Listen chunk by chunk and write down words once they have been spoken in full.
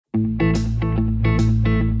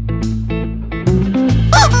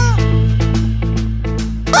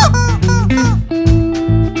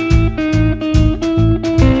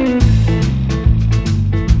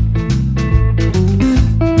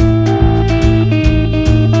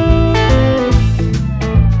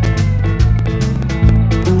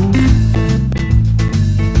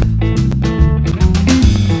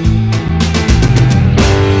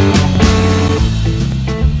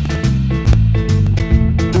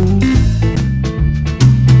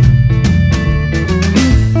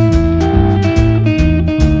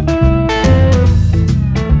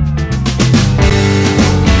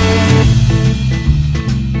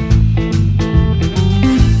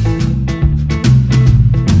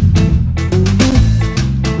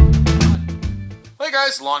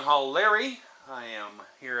guys, Long Haul Larry. I am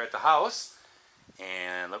here at the house,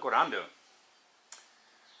 and look what I'm doing.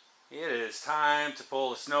 It is time to pull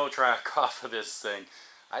the snow track off of this thing.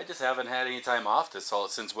 I just haven't had any time off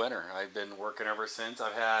since winter. I've been working ever since.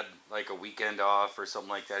 I've had like a weekend off or something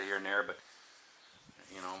like that here and there, but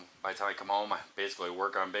you know, by the time I come home, I basically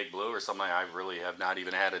work on Big Blue or something. I really have not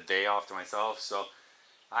even had a day off to myself, so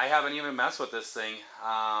I haven't even messed with this thing.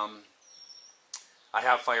 I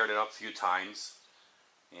have fired it up a few times,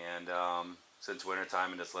 and since winter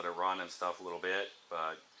time, and just let it run and stuff a little bit,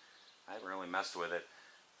 but I haven't really messed with it.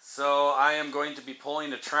 So I am going to be pulling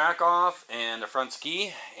the track off and the front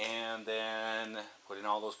ski, and then putting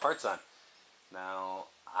all those parts on. Now,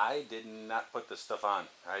 I did not put this stuff on.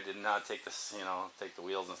 I did not take this, take the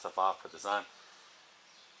wheels and stuff off, put this on.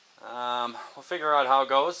 We'll figure out how it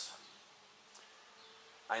goes.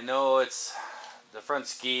 I know it's the front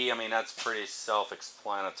ski. I mean, that's pretty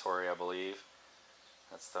self-explanatory, I believe.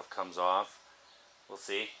 That stuff comes off. We'll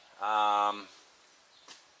see.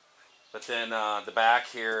 But then the back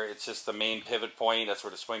here, it's just the main pivot point. That's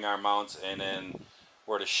where the swing arm mounts, and then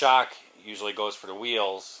where the shock usually goes for the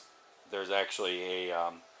wheels, there's actually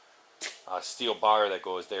a steel bar that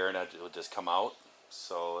goes there, and that will just come out.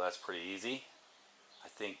 So that's pretty easy. I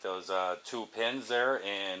think those two pins there,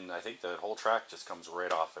 and I think the whole track just comes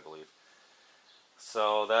right off, I believe.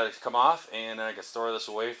 So that'll come off, and I can store this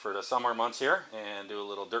away for the summer months here and do a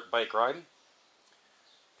little dirt bike riding.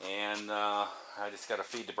 And I just got to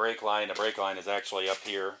feed the brake line. The brake line is actually up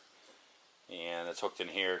here, and it's hooked in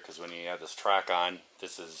here because when you have this track on,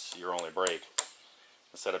 this is your only brake.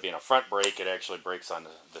 Instead of being a front brake, it actually brakes on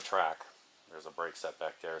the track. There's a brake set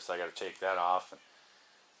back there, so I got to take that off. And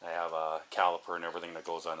I have a caliper and everything that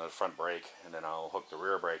goes on the front brake, and then I'll hook the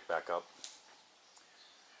rear brake back up.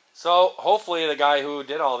 So hopefully the guy who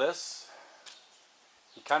did all this,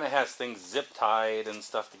 he kind of has things zip tied and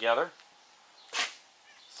stuff together.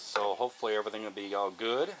 So hopefully everything will be all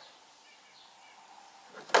good,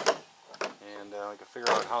 and I can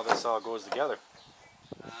figure out how this all goes together.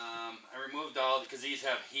 I removed all, because these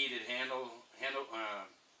have heated handlebar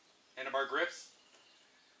grips,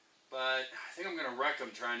 but I think I'm going to wreck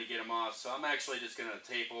them trying to get them off. So I'm actually just going to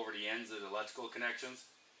tape over the ends of the electrical connections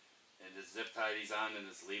and just zip tie these on and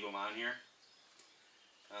just leave them on here.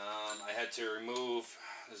 I had to remove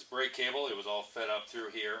this brake cable. It was all fed up through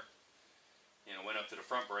here. And it went up to the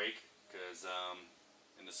front brake because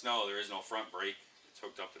in the snow there is no front brake. It's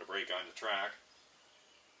hooked up to the brake on the track.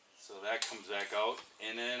 So that comes back out.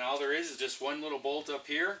 And then all there is just one little bolt up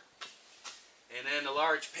here. And then the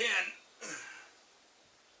large pin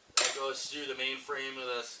that goes through the main frame of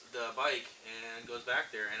the bike and goes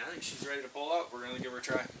back there. And I think she's ready to pull out. We're going to give her a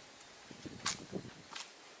try.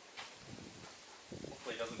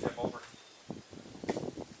 Hopefully it doesn't tip over.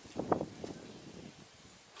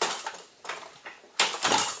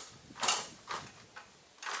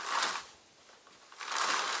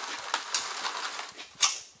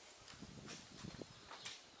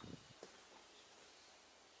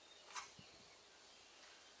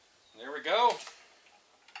 There we go.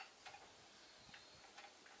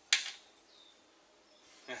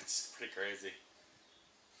 That's pretty crazy.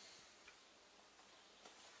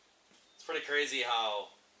 It's pretty crazy how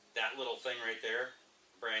that little thing right there,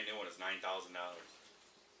 brand new one, is $9,000.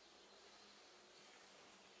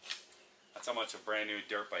 That's how much a brand new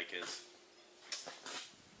dirt bike is.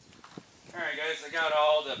 Alright guys, I got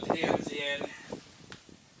all the pins in.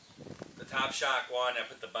 The top shock one, I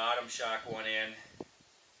put the bottom shock one in.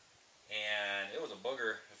 And it was a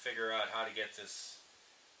booger to figure out how to get the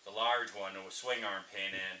large one, with swing arm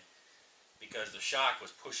pin in, because the shock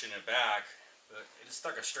was pushing it back. But I just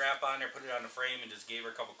stuck a strap on there, put it on the frame, and just gave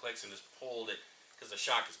her a couple clicks and just pulled it, because the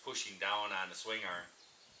shock is pushing down on the swing arm.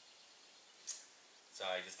 So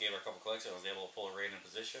I just gave her a couple clicks and I was able to pull it right in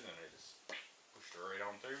position, and I just pushed her right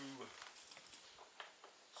on through.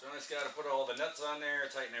 So I just got to put all the nuts on there,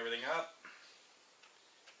 tighten everything up.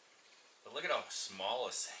 But look at how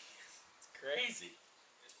small this thing is. Crazy.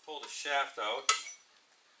 Just pull the shaft out,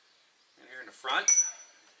 and here in the front,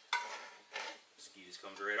 the ski just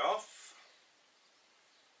comes right off.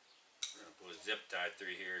 I'm going to put a zip tie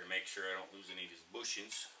through here to make sure I don't lose any of these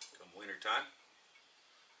bushings come winter time.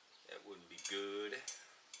 That wouldn't be good.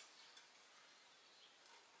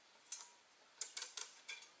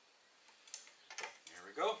 There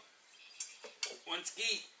we go. One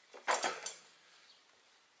ski.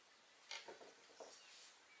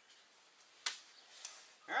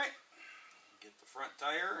 Alright, get the front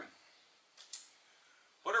tire and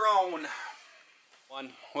put her on.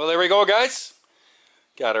 Well, there we go, guys.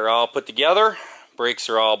 Got her all put together. Brakes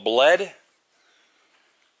are all bled.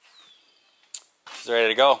 she's ready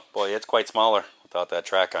to go. Boy, it's quite smaller without that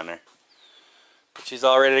track on there. But she's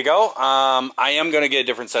all ready to go. I am going to get a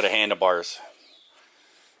different set of handlebars.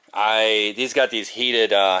 These got these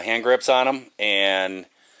heated hand grips on them, and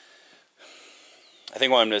I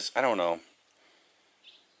think what I'm just, I don't know.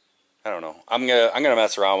 I'm gonna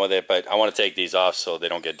mess around with it, but I want to take these off so they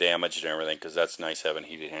don't get damaged and everything, because that's nice having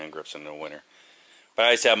heated hand grips in the winter. But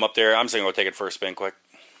I just have them up there. I'm just gonna go take it for a spin quick.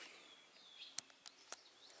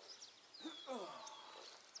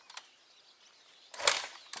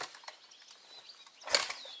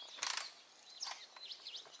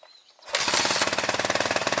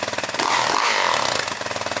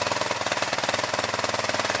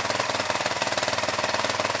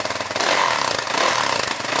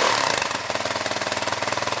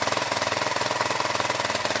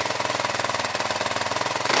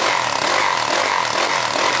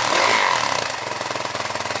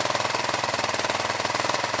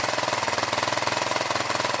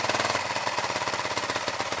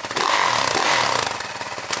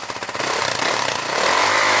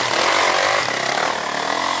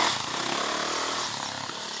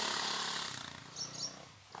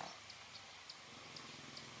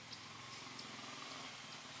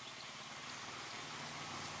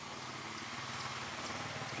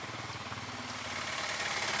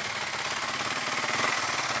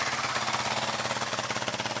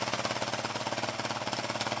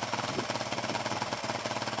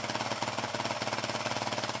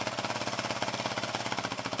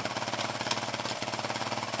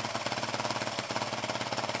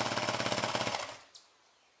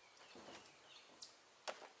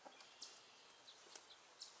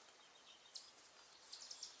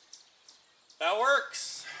 That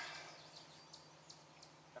works.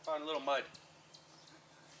 I found a little mud.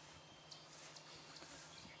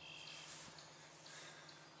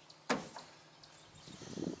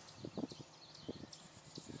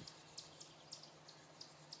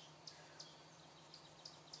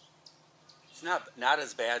 It's not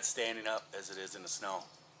as bad standing up as it is in the snow,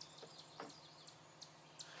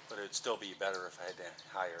 but it'd still be better if I had to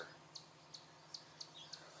hire.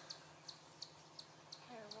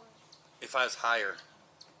 If I was higher.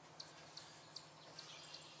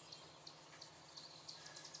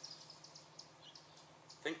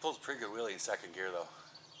 I think pulls pretty good wheelie in second gear though.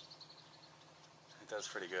 It does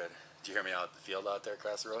pretty good. Did you hear me out in the field out there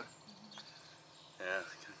across the road? Yeah,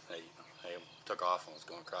 I took off and was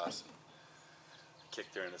going across. And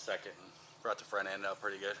kicked her in a second and brought the front end up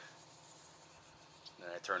pretty good. And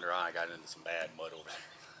then I turned around, I got into some bad mud over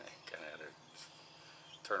there. I kind of had to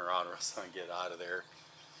turn around or else I can get out of there.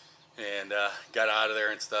 And got out of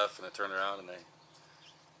there and stuff, and I turned around and I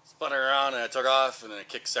spun around and I took off and then I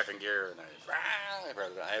kicked second gear and I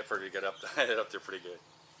had pretty good up. I had it up there pretty good.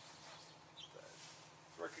 But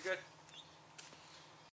it's working good.